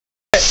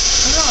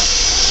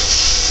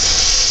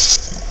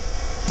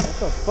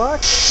the fuck?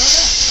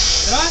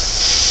 Did I?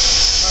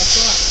 Alright,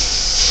 go on.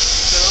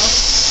 Turn it off.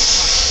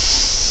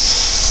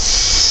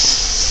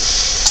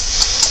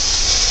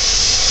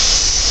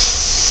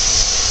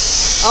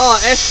 Oh,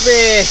 SB.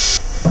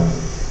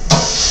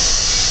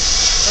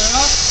 Turn it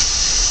off.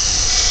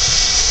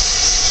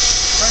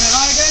 Turn it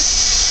on again.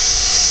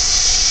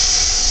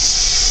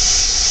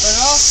 Turn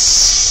it off.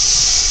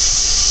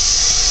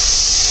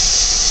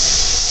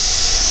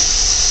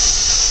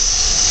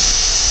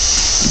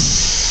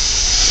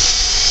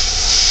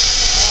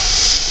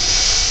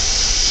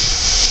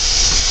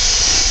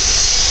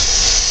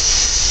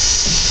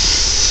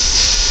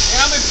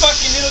 How many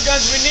fucking needle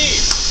guns we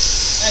need?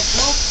 Hey,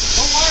 don't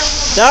wire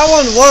wheel. That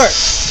one works.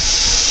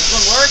 This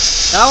one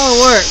works? That one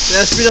works.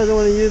 The SB doesn't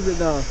want to use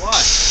it though. Why?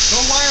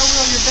 Don't wire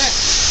wheel your deck.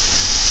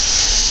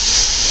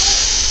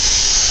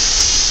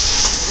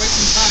 You're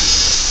wasting time.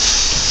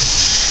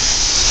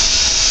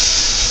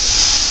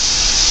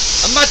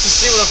 I'm about to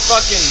see what a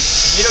fucking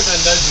needle gun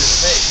does to your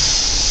face.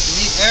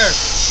 You need air.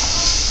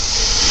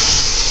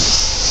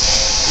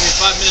 Give me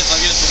 5 minutes,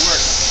 I'll get it to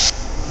work.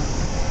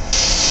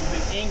 It's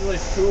an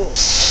English tool.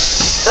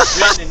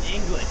 Written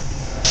in English.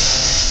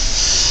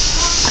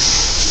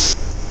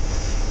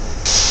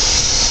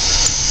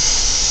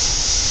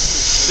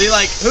 See,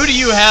 like, who do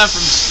you have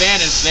from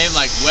Spanish named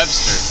like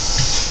Webster?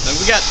 Like,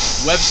 we got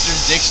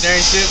Webster's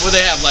dictionary and shit. Where they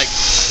have like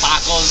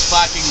Paco's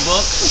fucking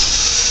book.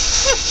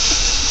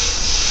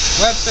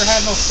 Webster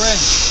had no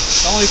friends.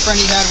 The only friend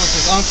he had was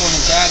his uncle and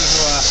his daddy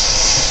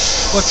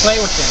who would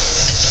play with him.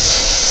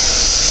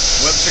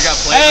 Webster got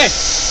played with? Hey!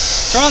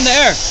 Turn on the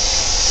air.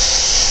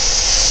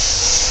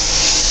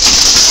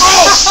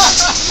 Oh!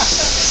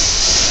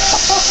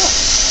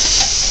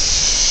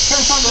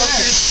 Turn on the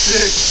air.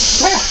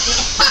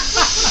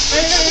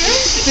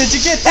 Did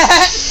you get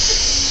that?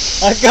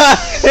 I got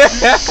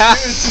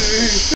it.